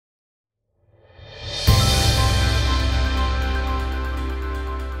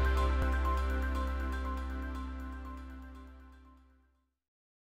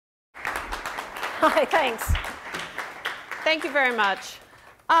Hi, thanks. Thank you very much.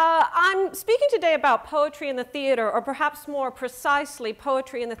 I'm speaking today about poetry in the theater, or perhaps more precisely,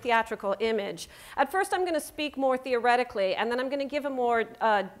 poetry in the theatrical image. At first, I'm going to speak more theoretically, and then I'm going to give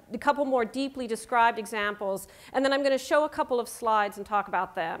a couple more deeply described examples, and then I'm going to show a couple of slides and talk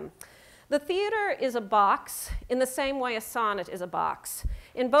about them. The theater is a box in the same way a sonnet is a box.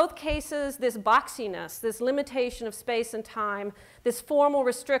 In both cases, this boxiness, this limitation of space and time, this formal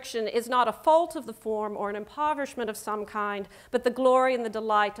restriction is not a fault of the form or an impoverishment of some kind, but the glory and the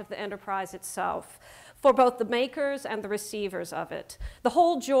delight of the enterprise itself, for both the makers and the receivers of it. The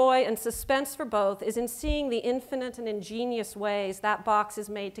whole joy and suspense for both is in seeing the infinite and ingenious ways that box is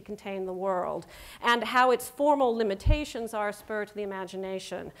made to contain the world, and how its formal limitations are a spur to the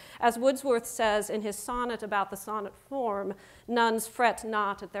imagination. As Wordsworth says in his sonnet about the sonnet form, nuns fret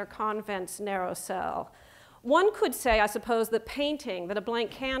not at their convent's narrow cell. One could say, I suppose, that painting, that a blank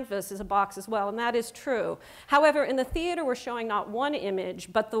canvas is a box as well, and that is true. However, in the theater, we're showing not one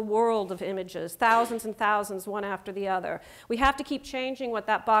image, but the world of images, thousands and thousands, one after the other. We have to keep changing what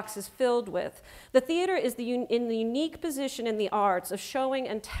that box is filled with. The theater is in the unique position in the arts of showing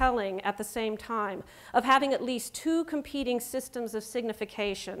and telling at the same time, of having at least two competing systems of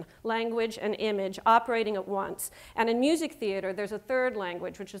signification, language and image, operating at once. And in music theater, there's a third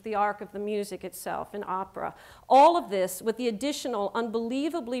language, which is the arc of the music itself in opera. All of this with the additional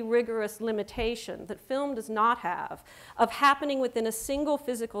unbelievably rigorous limitation that film does not have of happening within a single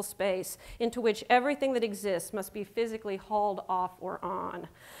physical space into which everything that exists must be physically hauled off or on.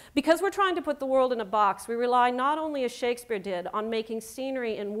 Because we're trying to put the world in a box, we rely not only, as Shakespeare did, on making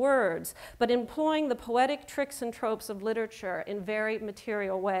scenery in words, but employing the poetic tricks and tropes of literature in very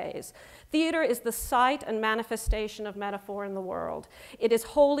material ways. Theater is the site and manifestation of metaphor in the world. It is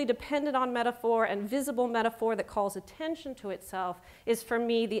wholly dependent on metaphor, and visible metaphor that calls attention to itself is, for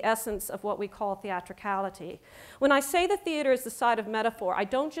me, the essence of what we call theatricality. When I say the theater is the site of metaphor, I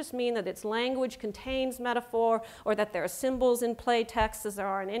don't just mean that its language contains metaphor or that there are symbols in play texts as there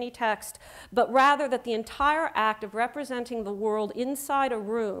are in any text, but rather that the entire act of representing the world inside a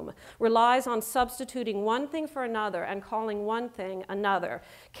room relies on substituting one thing for another and calling one thing another.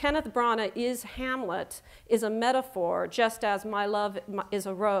 Kenneth Branagh is Hamlet is a metaphor, just as My Love is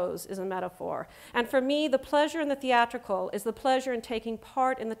a Rose is a metaphor. And for me, the pleasure in the theatrical is the pleasure in taking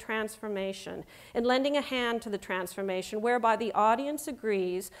part in the transformation, in lending a hand to the transformation, whereby the audience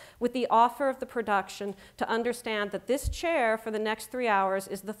agrees with the offer of the production to understand that this chair for the next 3 hours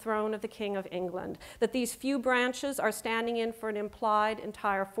is the throne of the King of England, that these few branches are standing in for an implied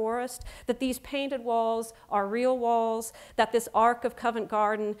entire forest, that these painted walls are real walls, that this arc of Covent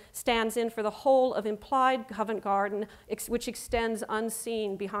Garden stands in for the whole of implied Covent Garden, which extends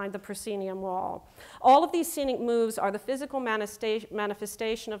unseen behind the proscenium wall. All of these scenic moves are the physical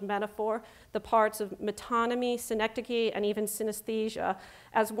manifestation of metaphor, the parts of metonymy, synecdoche, and even synesthesia,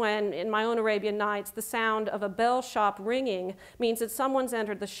 as when, in my own Arabian Nights, the sound of a bell shop ringing means that someone's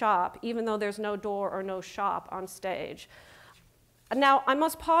entered the shop, even though there's no door or no shop on stage. Now, I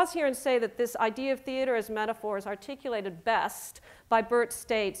must pause here and say that this idea of theater as metaphor is articulated best by Bert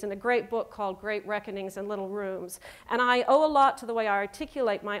States in a great book called Great Reckonings in Little Rooms. And I owe a lot to the way I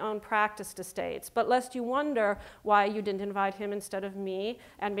articulate my own practice to States. But lest you wonder why you didn't invite him instead of me,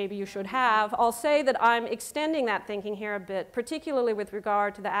 and maybe you should have, I'll say that I'm extending that thinking here a bit, particularly with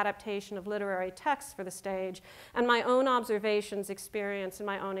regard to the adaptation of literary texts for the stage and my own observations, experience, and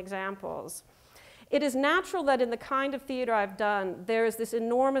my own examples. It is natural that in the kind of theater I've done, there is this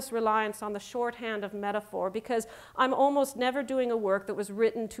enormous reliance on the shorthand of metaphor, because I'm almost never doing a work that was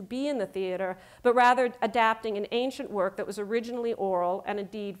written to be in the theater, but rather adapting an ancient work that was originally oral, and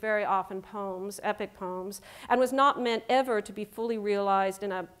indeed very often poems, epic poems, and was not meant ever to be fully realized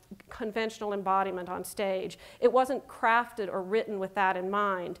in a conventional embodiment on stage. It wasn't crafted or written with that in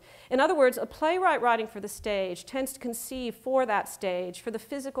mind. In other words, a playwright writing for the stage tends to conceive for that stage, for the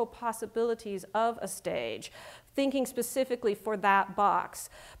physical possibilities of a stage, thinking specifically for that box.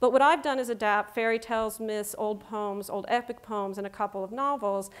 But what I've done is adapt fairy tales, myths, old poems, old epic poems, and a couple of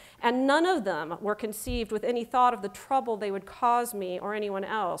novels, and none of them were conceived with any thought of the trouble they would cause me or anyone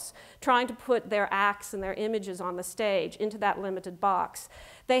else trying to put their acts and their images on the stage into that limited box.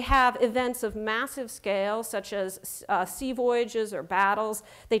 They have events of massive scale, such as sea voyages or battles.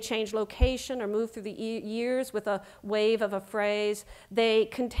 They change location or move through the years with a wave of a phrase. They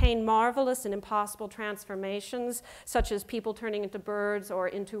contain marvelous and impossible transformations, such as people turning into birds or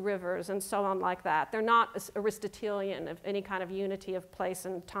into rivers and so on like that. They're not Aristotelian of any kind of unity of place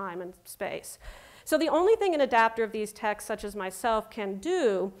and time and space. So the only thing an adapter of these texts, such as myself, can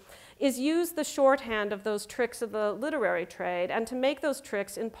do is use the shorthand of those tricks of the literary trade and to make those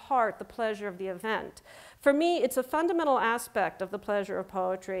tricks in part the pleasure of the event. For me, it's a fundamental aspect of the pleasure of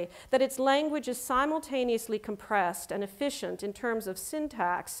poetry that its language is simultaneously compressed and efficient in terms of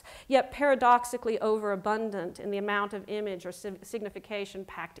syntax, yet paradoxically overabundant in the amount of image or signification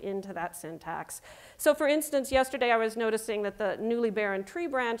packed into that syntax. So for instance, yesterday I was noticing that the newly barren tree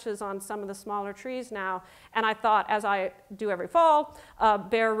branches on some of the smaller trees now, and I thought, as I do every fall,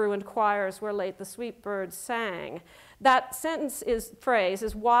 bare ruined choirs where late the sweet birds sang. That phrase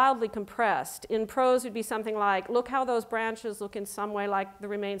is wildly compressed. In prose, it would be something like, look how those branches look in some way like the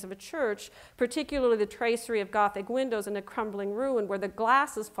remains of a church, particularly the tracery of Gothic windows in a crumbling ruin where the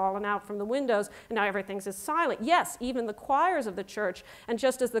glass has fallen out from the windows and now everything's silent. Yes, even the choirs of the church. And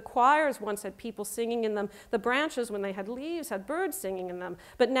just as the choirs once had people singing in them, the branches, when they had leaves, had birds singing in them.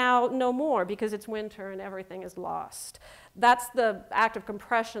 But now no more because it's winter and everything is lost. That's the act of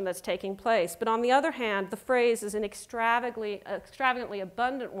compression that's taking place. But on the other hand, the phrase is an extravagantly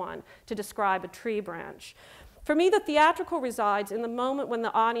abundant one to describe a tree branch. For me, the theatrical resides in the moment when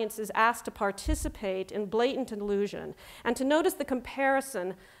the audience is asked to participate in blatant illusion and to notice the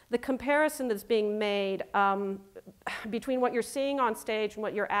comparison that's being made between what you're seeing on stage and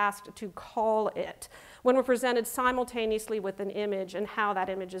what you're asked to call it, when we're presented simultaneously with an image and how that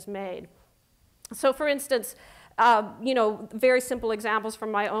image is made. So for instance, very simple examples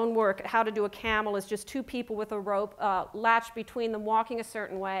from my own work. How to do a camel is just two people with a rope latched between them walking a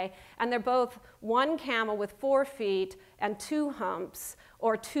certain way, and they're both one camel with 4 feet and 2 humps,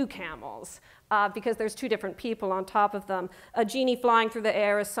 or 2 camels, because there's 2 different people on top of them. A genie flying through the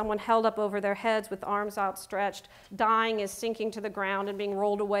air is someone held up over their heads with arms outstretched. Dying is sinking to the ground and being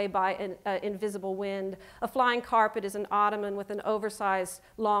rolled away by an invisible wind. A flying carpet is an ottoman with an oversized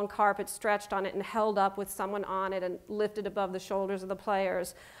long carpet stretched on it and held up with someone on it and lifted above the shoulders of the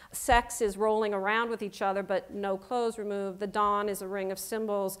players. Sex is rolling around with each other, but no clothes removed. The dawn is a ring of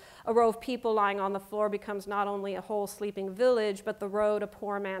cymbals. A row of people lying on the floor becomes not only a whole sleeping village, but the road a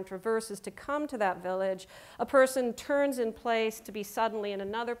poor man traverses to come to that village. A person turns in place to be suddenly in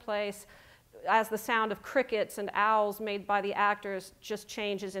another place, as the sound of crickets and owls made by the actors just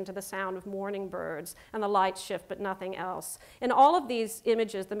changes into the sound of morning birds, and the lights shift but nothing else. In all of these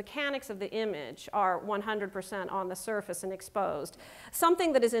images, the mechanics of the image are 100% on the surface and exposed.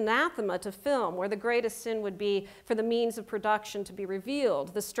 Something that is anathema to film, where the greatest sin would be for the means of production to be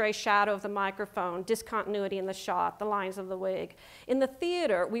revealed, the stray shadow of the microphone, discontinuity in the shot, the lines of the wig. In the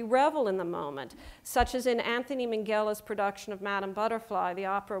theater, we revel in the moment, such as in Anthony Minghella's production of Madame Butterfly, the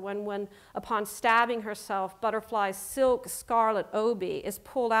opera, when upon stabbing herself, Butterfly's silk scarlet obi is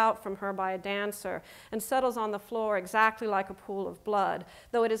pulled out from her by a dancer and settles on the floor exactly like a pool of blood,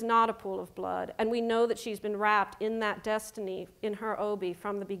 though it is not a pool of blood. And we know that she's been wrapped in that destiny in her obi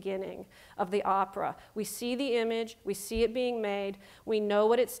from the beginning of the opera. We see the image, we see it being made, we know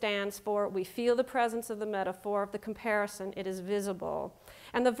what it stands for, we feel the presence of the metaphor, of the comparison, it is visible.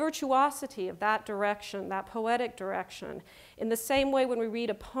 And the virtuosity of that direction, that poetic direction, in the same way when we read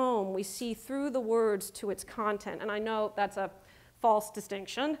a poem, we see through the words to its content. And I know that's a false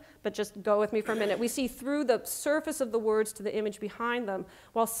distinction, but just go with me for a minute. We see through the surface of the words to the image behind them,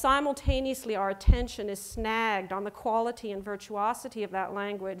 while simultaneously our attention is snagged on the quality and virtuosity of that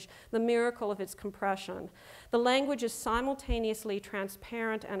language, the miracle of its compression. The language is simultaneously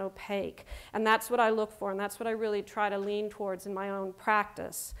transparent and opaque, and that's what I look for, and that's what I really try to lean towards in my own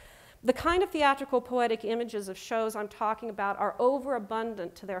practice. The kind of theatrical poetic images of shows I'm talking about are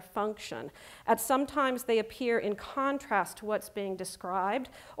overabundant to their function, and sometimes they appear in contrast to what's being described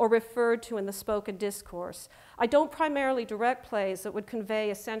or referred to in the spoken discourse. I don't primarily direct plays that would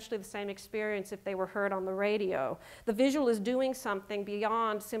convey essentially the same experience if they were heard on the radio. The visual is doing something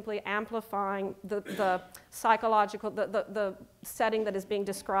beyond simply amplifying the psychological, the setting that is being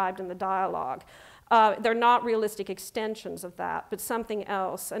described in the dialogue. They're not realistic extensions of that, but something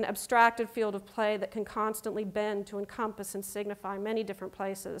else, an abstracted field of play that can constantly bend to encompass and signify many different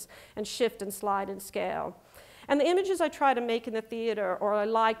places and shift and slide in scale. And the images I try to make in the theater, or I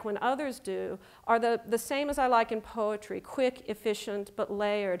like when others do, are the same as I like in poetry, quick, efficient, but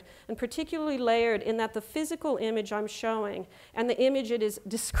layered, and particularly layered in that the physical image I'm showing and the image it is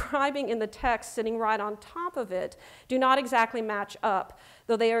describing in the text sitting right on top of it do not exactly match up,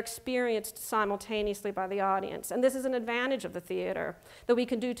 though they are experienced simultaneously by the audience. And this is an advantage of the theater, that we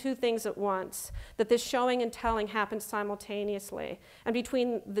can do 2 things at once, that this showing and telling happens simultaneously. And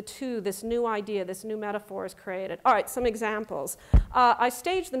between the two, this new idea, this new metaphor is created. All right, some examples. I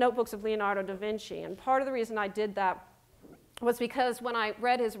staged the notebooks of Leonardo da Vinci, and part of the reason I did that was because when I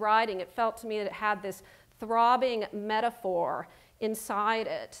read his writing, it felt to me that it had this throbbing metaphor inside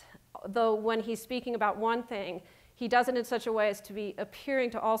it, though when he's speaking about one thing, he does it in such a way as to be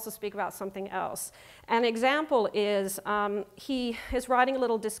appearing to also speak about something else. An example is he is writing a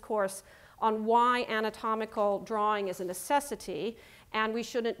little discourse on why anatomical drawing is a necessity, and we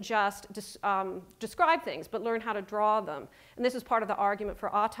shouldn't just describe things, but learn how to draw them. And this is part of the argument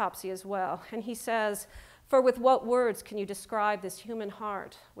for autopsy as well. And he says, "For with what words can you describe this human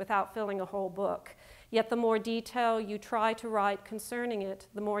heart without filling a whole book? Yet the more detail you try to write concerning it,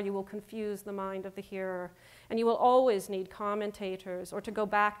 the more you will confuse the mind of the hearer. And you will always need commentators or to go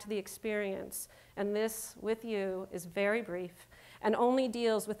back to the experience. And this, with you, is very brief and only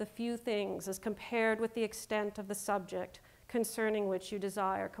deals with a few things as compared with the extent of the subject concerning which you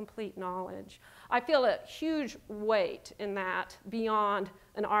desire complete knowledge." I feel a huge weight in that beyond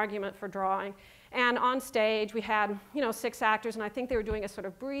an argument for drawing. And on stage, we had, 6 actors, and I think they were doing a sort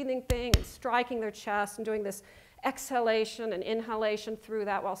of breathing thing and striking their chest and doing this exhalation and inhalation through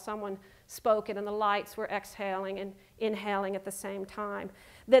that while someone spoke it, and the lights were exhaling and inhaling at the same time.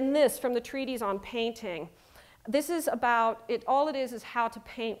 Then this, from the treatise on painting. This is about, all it is how to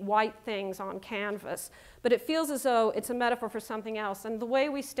paint white things on canvas, but it feels as though it's a metaphor for something else. And the way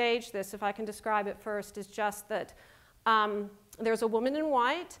we stage this, if I can describe it first, is just that there's a woman in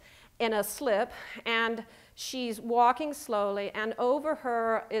white in a slip, and she's walking slowly, and over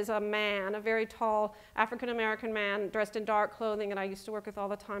her is a man, a very tall African-American man dressed in dark clothing, and I used to work with all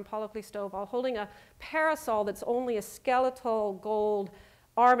the time, Paul Oakley Stovall, holding a parasol that's only a skeletal gold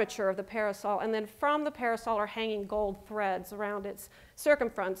armature of the parasol, and then from the parasol are hanging gold threads around its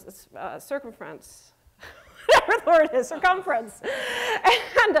circumference, whatever the word is, circumference.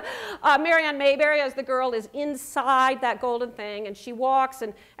 And Marianne Mayberry, as the girl, is inside that golden thing, and she walks,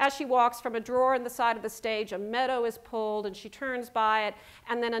 and as she walks from a drawer in the side of the stage, a meadow is pulled, and she turns by it,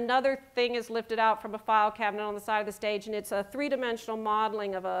 and then another thing is lifted out from a file cabinet on the side of the stage, and it's a three-dimensional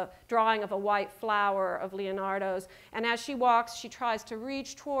modeling of a drawing of a white flower of Leonardo's, and as she walks, she tries to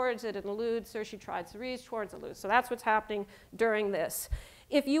reach towards it and eludes her, she tries to reach towards it, eludes. So that's what's happening during this.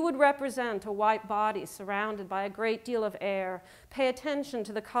 If you would represent a white body surrounded by a great deal of air, pay attention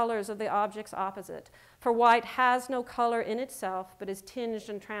to the colors of the objects opposite, for white has no color in itself, but is tinged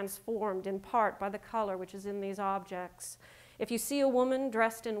and transformed in part by the color which is in these objects. If you see a woman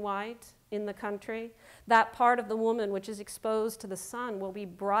dressed in white in the country, that part of the woman which is exposed to the sun will be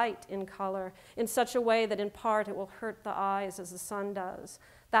bright in color in such a way that in part it will hurt the eyes as the sun does.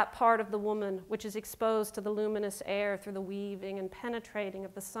 That part of the woman which is exposed to the luminous air through the weaving and penetrating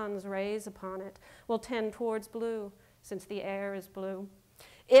of the sun's rays upon it will tend towards blue, since the air is blue.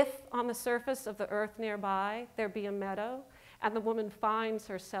 If on the surface of the earth nearby there be a meadow, and the woman finds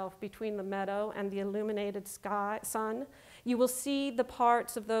herself between the meadow and the illuminated sun, you will see the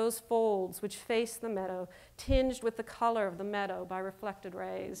parts of those folds which face the meadow tinged with the color of the meadow by reflected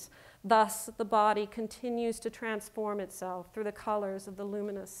rays. Thus, the body continues to transform itself through the colors of the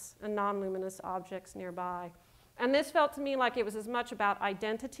luminous and non-luminous objects nearby. And this felt to me like it was as much about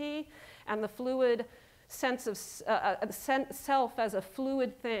identity and the fluid sense of self as a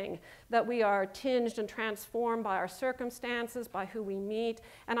fluid thing, that we are tinged and transformed by our circumstances, by who we meet.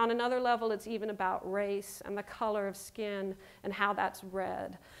 And on another level, it's even about race and the color of skin and how that's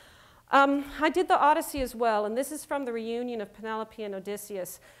read. I did the Odyssey as well, and this is from the reunion of Penelope and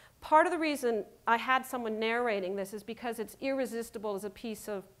Odysseus. Part of the reason I had someone narrating this is because it's irresistible as a piece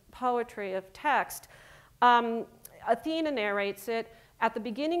of poetry, of text. Athena narrates it. At the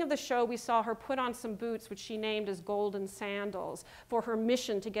beginning of the show, we saw her put on some boots, which she named as golden sandals, for her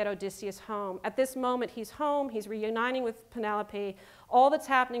mission to get Odysseus home. At this moment, he's home, he's reuniting with Penelope. All that's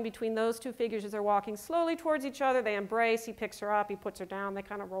happening between those two figures is they're walking slowly towards each other, they embrace, he picks her up, he puts her down, they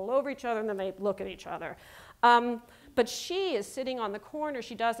kind of roll over each other, and then they look at each other. But she is sitting on the corner,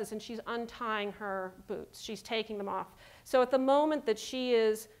 she does this, and she's untying her boots. She's taking them off. So at the moment that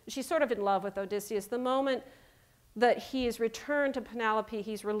she's sort of in love with Odysseus, the moment that he is returned to Penelope,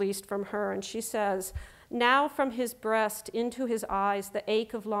 he's released from her, and she says, "Now from his breast into his eyes the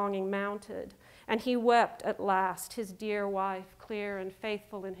ache of longing mounted, and he wept at last, his dear wife, clear and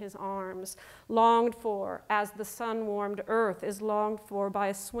faithful in his arms, longed for, as the sun-warmed earth is longed for by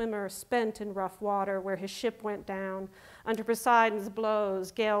a swimmer spent in rough water where his ship went down, under Poseidon's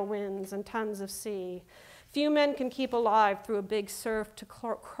blows, gale winds, and tons of sea. Few men can keep alive through a big surf to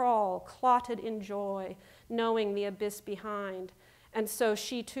crawl, clotted in joy, knowing the abyss behind. And so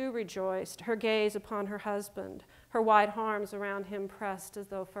she too rejoiced, her gaze upon her husband, her white arms around him pressed as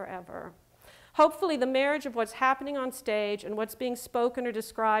though forever." Hopefully the marriage of what's happening on stage and what's being spoken or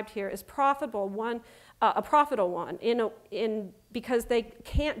described here is a profitable one in because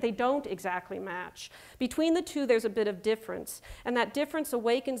they don't exactly match. Between the two, there's a bit of difference, and that difference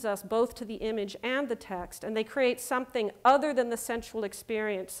awakens us both to the image and the text, and they create something other than the sensual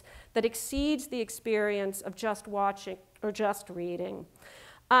experience that exceeds the experience of just watching or just reading.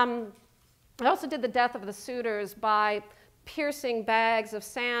 I also did the death of the suitors by piercing bags of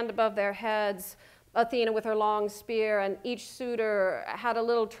sand above their heads, Athena with her long spear, and each suitor had a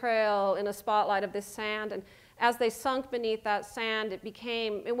little trail in a spotlight of this sand, and as they sunk beneath that sand,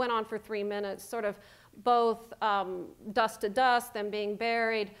 it went on for 3 minutes, sort of both dust to dust, them being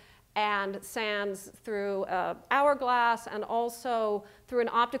buried, and sands through hourglass, and also through an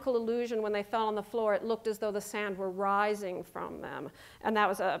optical illusion. When they fell on the floor, it looked as though the sand were rising from them. And that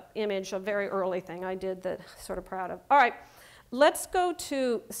was an image, a very early thing I did that I'm sort of proud of. All right, let's go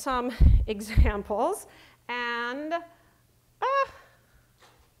to some examples. And,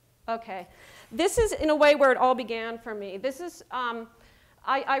 okay. This is, in a way, where it all began for me. This is,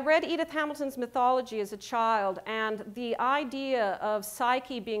 I read Edith Hamilton's mythology as a child, and the idea of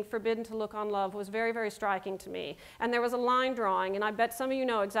Psyche being forbidden to look on love was very, very striking to me. And there was a line drawing, and I bet some of you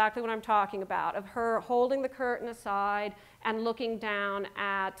know exactly what I'm talking about, of her holding the curtain aside and looking down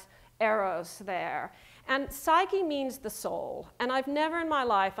at Eros there. And Psyche means the soul, and I've never in my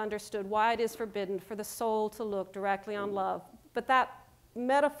life understood why it is forbidden for the soul to look directly on love. But that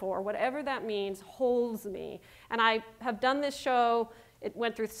metaphor, whatever that means, holds me. And I have done this show. It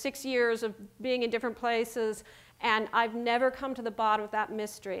went through 6 years of being in different places, and I've never come to the bottom of that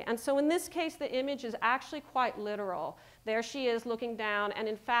mystery. And so in this case, the image is actually quite literal. There she is looking down, and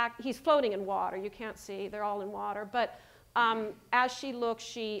in fact, he's floating in water. You can't see, they're all in water. But as she looks,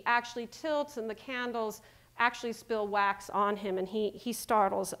 she actually tilts, and the candles actually spill wax on him, and he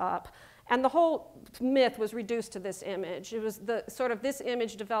startles up. And the whole myth was reduced to this image. It was this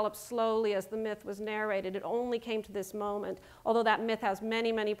image developed slowly as the myth was narrated. It only came to this moment. Although that myth has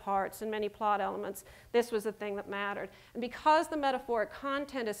many, many parts and many plot elements, this was the thing that mattered. And because the metaphoric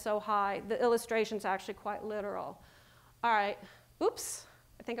content is so high, the illustration's actually quite literal. All right, oops,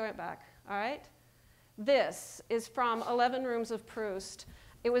 I think I went back, all right? This is from 11 Rooms of Proust.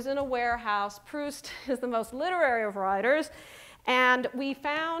 It was in a warehouse. Proust is the most literary of writers. And we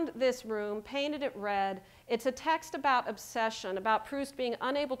found this room, painted it red. It's a text about obsession, about Proust being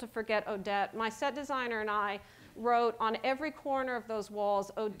unable to forget Odette. My set designer and I wrote on every corner of those walls,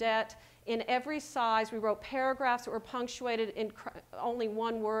 Odette, in every size. We wrote paragraphs that were punctuated in only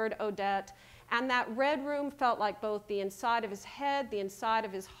one word, Odette. And that red room felt like both the inside of his head, the inside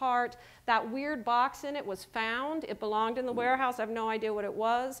of his heart. That weird box in it was found. It belonged in the warehouse. I have no idea what it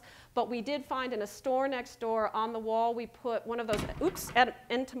was. But we did find in a store next door on the wall, we put one of those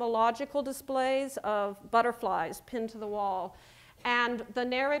entomological displays of butterflies pinned to the wall. And the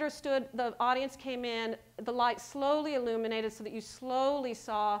narrator stood, the audience came in, the light slowly illuminated so that you slowly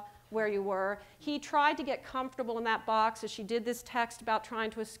saw where you were. He tried to get comfortable in that box as she did this text about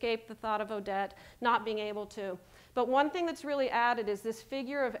trying to escape the thought of Odette, not being able to. But one thing that's really added is this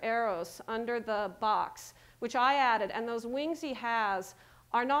figure of Eros under the box, which I added, and those wings he has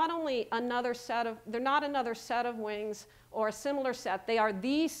are not only another set of, they're not another set of wings or a similar set, they are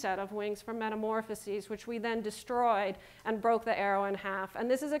the set of wings from Metamorphoses, which we then destroyed and broke the arrow in half.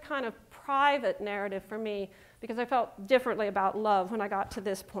 And this is a kind of private narrative for me, because I felt differently about love when I got to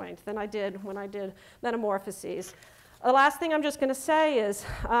this point than I did when I did Metamorphoses. The last thing I'm just going to say is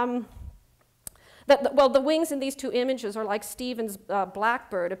that, well, the wings in these two images are like Stephen's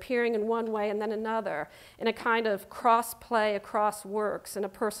blackbird, appearing in one way and then another, in a kind of cross-play across works and a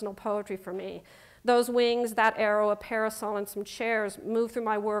personal poetry for me. Those wings, that arrow, a parasol, and some chairs move through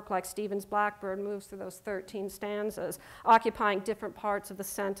my work like Stephen's blackbird moves through those 13 stanzas, occupying different parts of the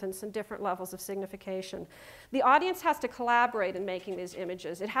sentence and different levels of signification. The audience has to collaborate in making these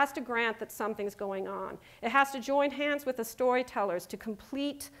images. It has to grant that something's going on. It has to join hands with the storytellers to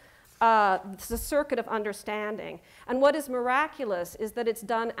complete the circuit of understanding. And what is miraculous is that it's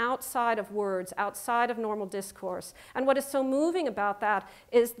done outside of words, outside of normal discourse. And what is so moving about that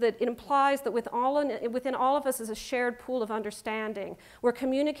is that it implies that within all of us is a shared pool of understanding. We're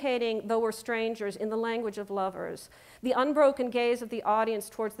communicating, though we're strangers, in the language of lovers. The unbroken gaze of the audience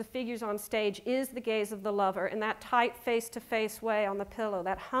towards the figures on stage is the gaze of the lover in that tight face-to-face way on the pillow,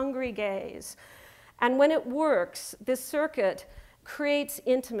 that hungry gaze. And when it works, this circuit creates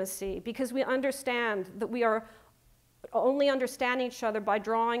intimacy, because we understand that we are only understanding each other by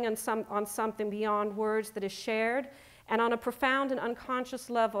drawing on something beyond words that is shared. And on a profound and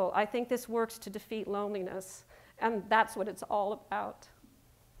unconscious level, I think this works to defeat loneliness. And that's what it's all about.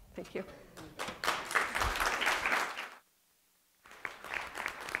 Thank you.